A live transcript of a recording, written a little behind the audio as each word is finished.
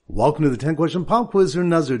Welcome to the 10-question pop quiz or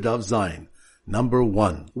Nazir Daf Zayin. Number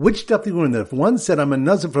 1. Which daf do you learn that if one said, I'm a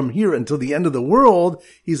Nazir from here until the end of the world,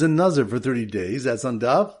 he's a Nazir for 30 days? That's on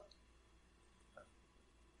daf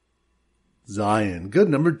Zayin. Good.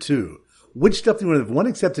 Number 2. Which daf do you learn that if one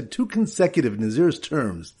accepted 2 consecutive Nazir's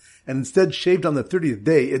terms and instead shaved on the 30th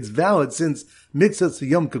day, it's valid since Mitzvah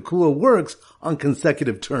Yom Kikula works on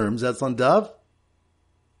consecutive terms? That's on daf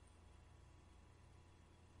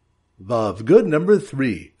Vav. Good. Number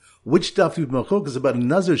 3. Which daf do you machok is about a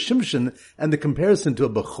Nazir Shimshon and the comparison to a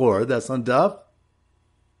Bechor? That's on daf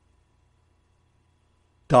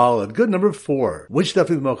Daled. Good. Number 4. Which daf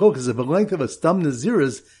do you machok is if the length of a Stam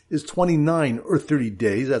Naziris is 29 or 30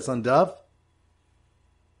 days? That's on daf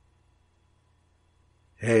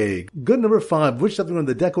Hey. Good. Number 5. Which daf do you know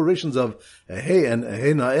the declarations of Hey and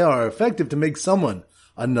Hey Na'eh are effective to make someone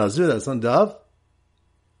a Nazir? That's on daf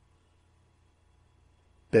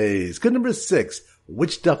Bays. Good. Number 6.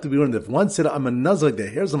 Which daf do we learn that if one said, I'm a Nazir like the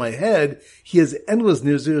hairs on my head, he has endless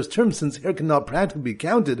Nazir's terms since hair cannot practically be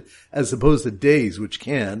counted as opposed to days, which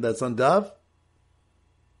can? That's on daf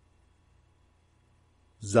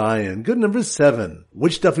Zion. Good. Number 7.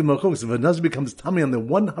 Which daf we machok if a Nazir becomes tummy on the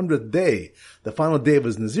 100th day, the final day of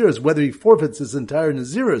his Naziris, whether he forfeits his entire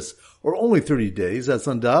Naziris or only 30 days? That's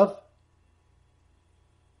on daf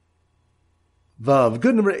Vav.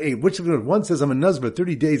 Good. Number 8. Which if one says, I'm a Nazir for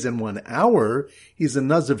 30 days and 1 hour, he's a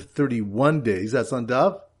Nazir for 31 days. That's on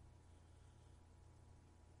daf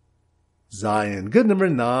Zion. Good. Number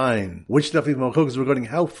 9. Which daf we is regarding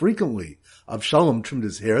how frequently Avshalom trimmed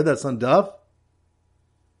his hair? That's on daf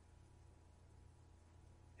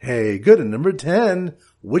Hey. Good. And number 10.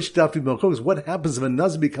 Which daf we is what happens if a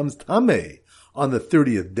Nazir becomes Tameh on the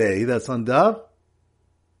 30th day? That's on daf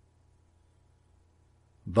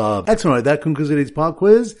Vav. Excellent. That concludes today's pop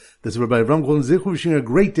quiz. This is Rabbi Ram Golden Zich wishing you a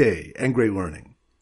great day and great learning.